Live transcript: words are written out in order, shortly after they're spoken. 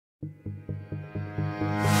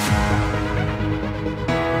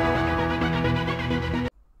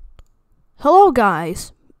Hello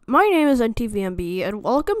guys, my name is NTVMB and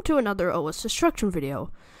welcome to another OS destruction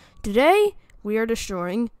video. Today, we are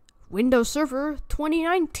destroying Windows Server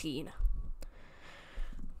 2019.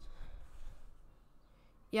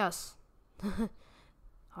 Yes,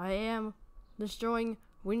 I am destroying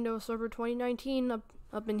Windows Server 2019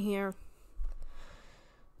 up in here.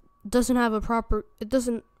 It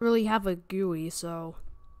doesn't really have a GUI, so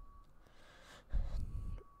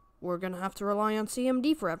we're gonna have to rely on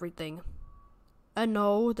CMD for everything. And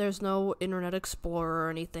no, there's no Internet Explorer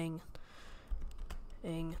or anything.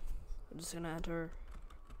 I'm just gonna enter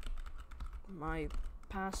my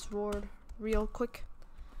password real quick.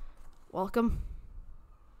 Welcome.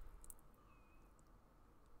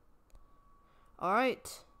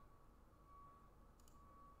 Alright.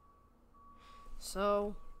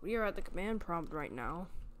 So, we are at the command prompt right now.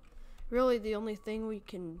 Really, the only thing we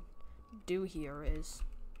can do here is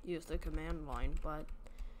use the command line, but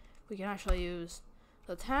we can actually use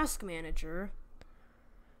the task manager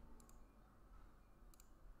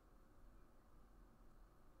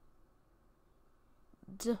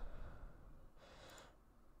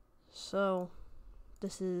so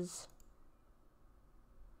this is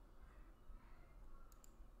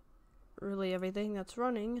really everything that's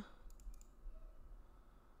running.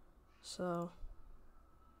 So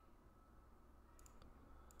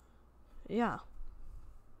yeah.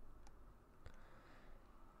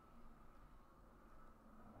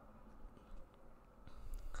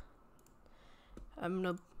 I'm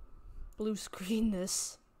gonna blue screen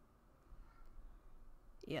this.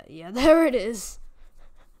 Yeah, there it is.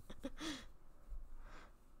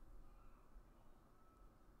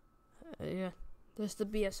 Yeah, there's the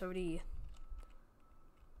BSOD.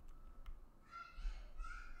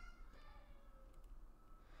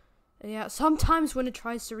 Yeah, sometimes when it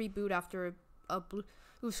tries to reboot after a blue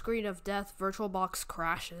screen of death, VirtualBox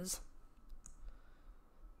crashes.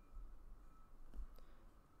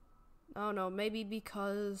 I don't know, maybe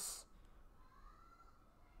because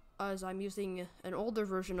as I'm using an older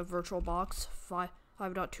version of VirtualBox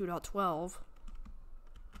 5.2.12.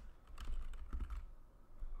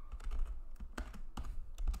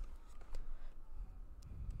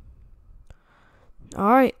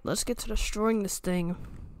 Alright, let's get to destroying this thing.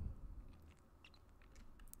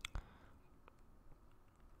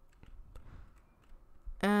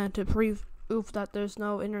 And to prove that there's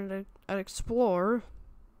no Internet Explorer,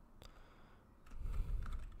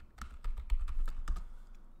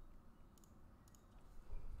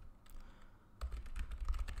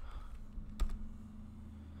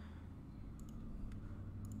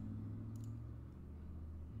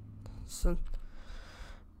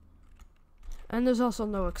 and there's also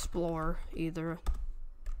no Explorer either.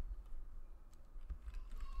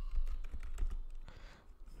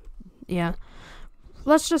 Yeah.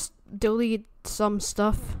 Let's just delete some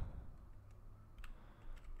stuff.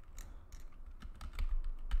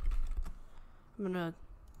 I'm gonna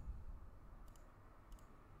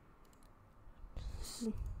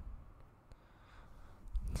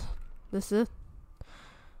this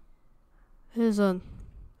is an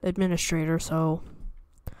administrator, so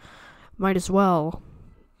might as well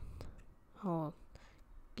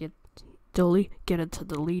get into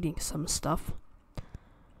deleting some stuff.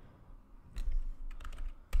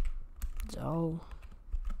 Del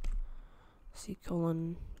C:\\/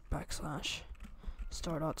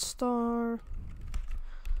 star /f/q/a:\h.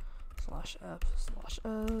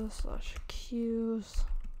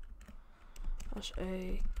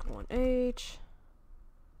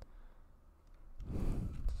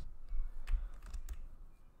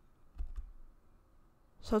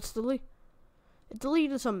 So it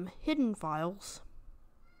deleted some hidden files.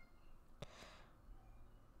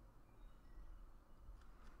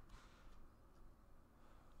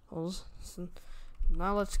 So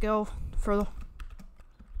now let's go for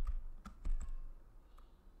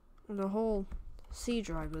the whole C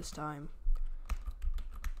drive this time.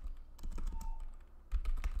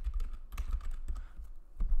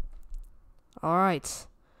 Alright.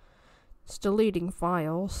 It's deleting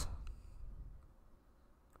files.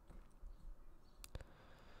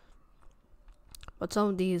 But some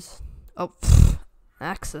of these...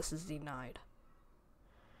 access is denied.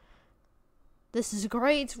 This is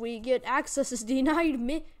great. We get access is denied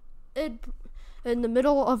in the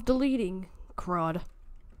middle of deleting. Crud.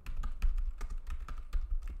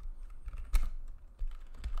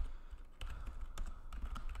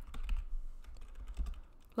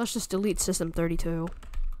 Let's just delete system32.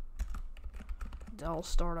 Del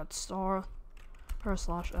star.star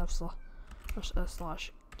 /f/s/q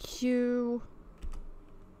Q.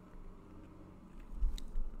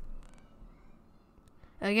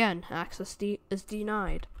 Again, access is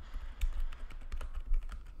denied.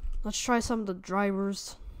 Let's try some of the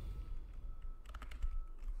drivers.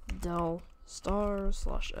 Del star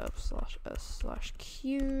slash F slash S slash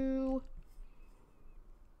Q.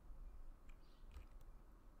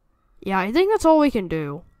 Yeah, I think that's all we can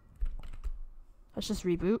do. Let's just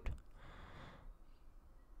reboot.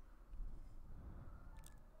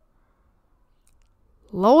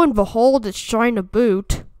 Lo and behold, it's trying to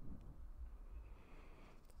boot.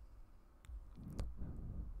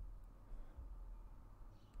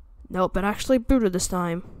 Nope, it actually booted this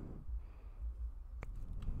time.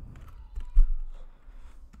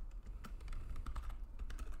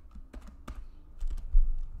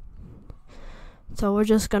 So we're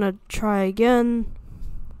just gonna try again.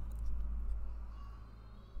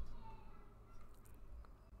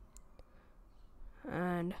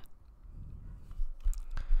 And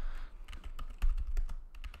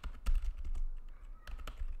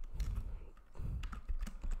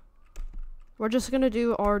we're just gonna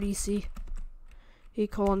do RDC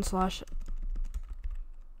colon slash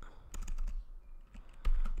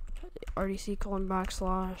RDC colon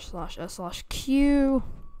backslash slash S slash Q.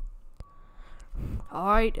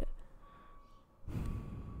 Alright.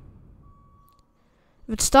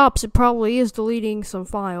 If it stops, it probably is deleting some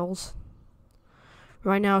files.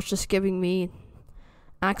 Right now it's just giving me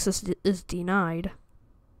access is denied.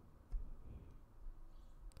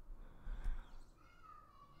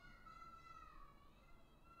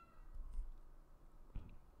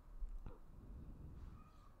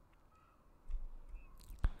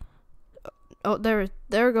 Oh,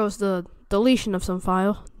 there goes the deletion of some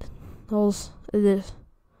file. It is.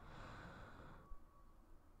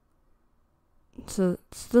 It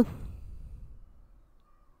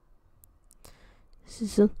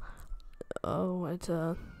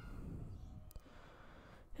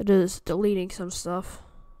is deleting some stuff.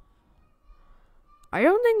 I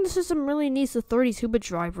don't think the system really needs the 32-bit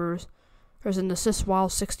drivers, or in the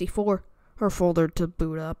syswile64 folder to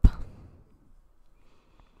boot up.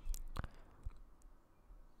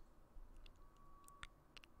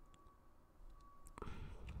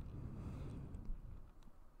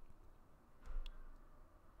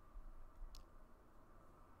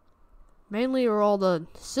 Mainly where all the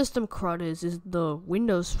system CRUD is the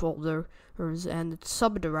Windows folder and its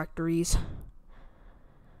subdirectories.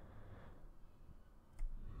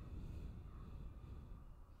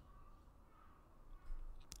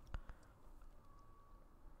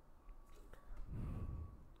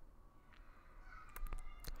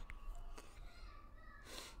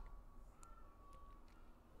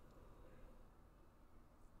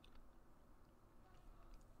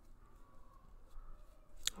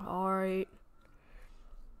 Alright.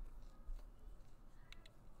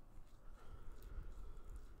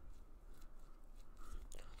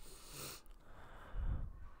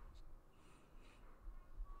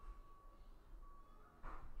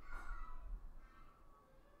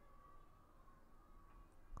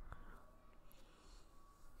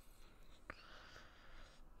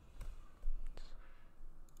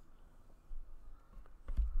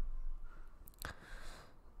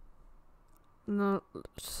 No,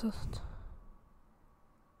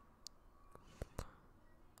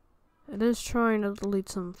 it is trying to delete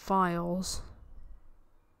some files.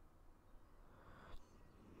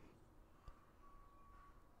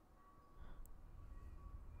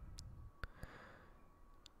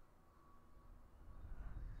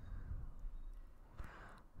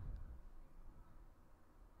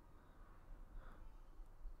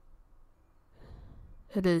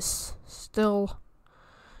 It is still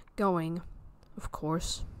going, of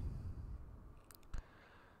course.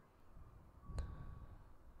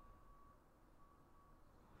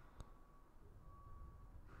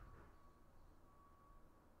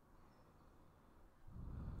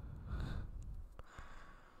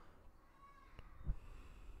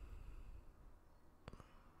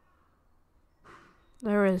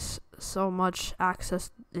 There is so much access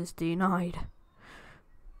is denied.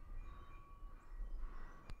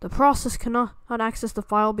 The process cannot access the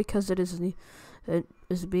file because it is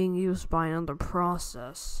being used by another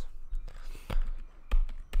process.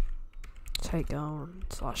 Take on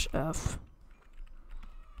 /F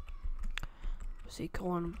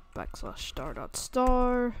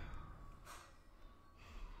C:\\\star.star.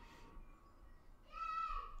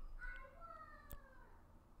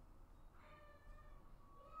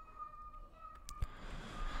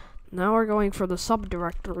 Now we're going for the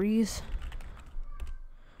subdirectories.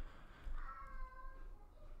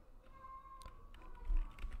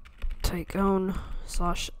 Take on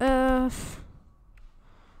 /f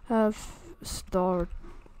f star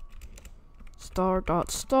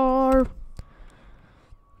dot star.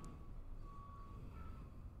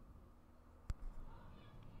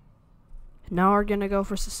 Now we're gonna go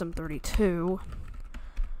for System32.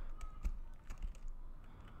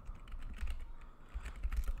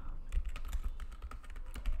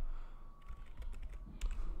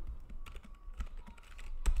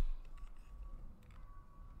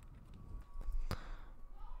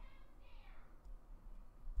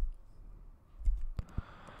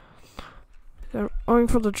 Going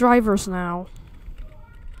for the drivers now.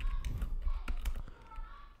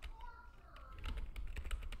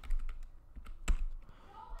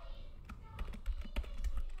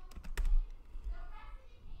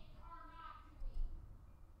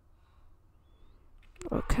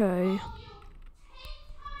 Okay.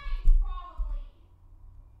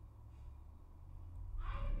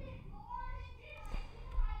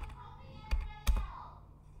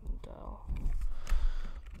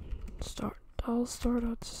 Star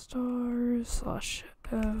dot star /f/s/q.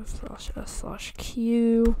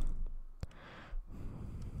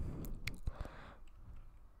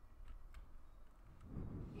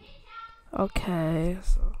 Okay,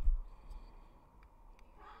 so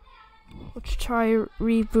let's try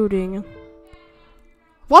rebooting.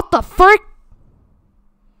 What the frick?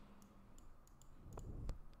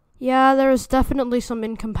 Yeah, there's definitely some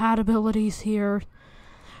incompatibilities here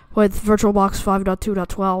with VirtualBox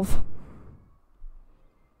 5.2.12.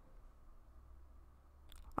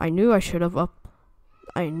 I knew I should have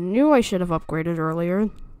upgraded earlier.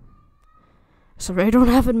 So I don't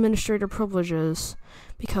have administrator privileges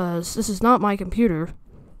because this is not my computer.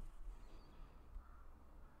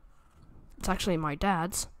 It's actually my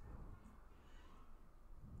dad's.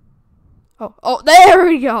 Oh, there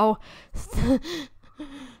we go.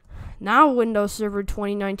 Now Windows Server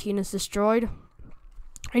 2019 is destroyed.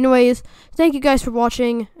 Anyways, thank you guys for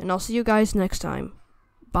watching, and I'll see you guys next time.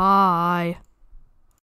 Bye.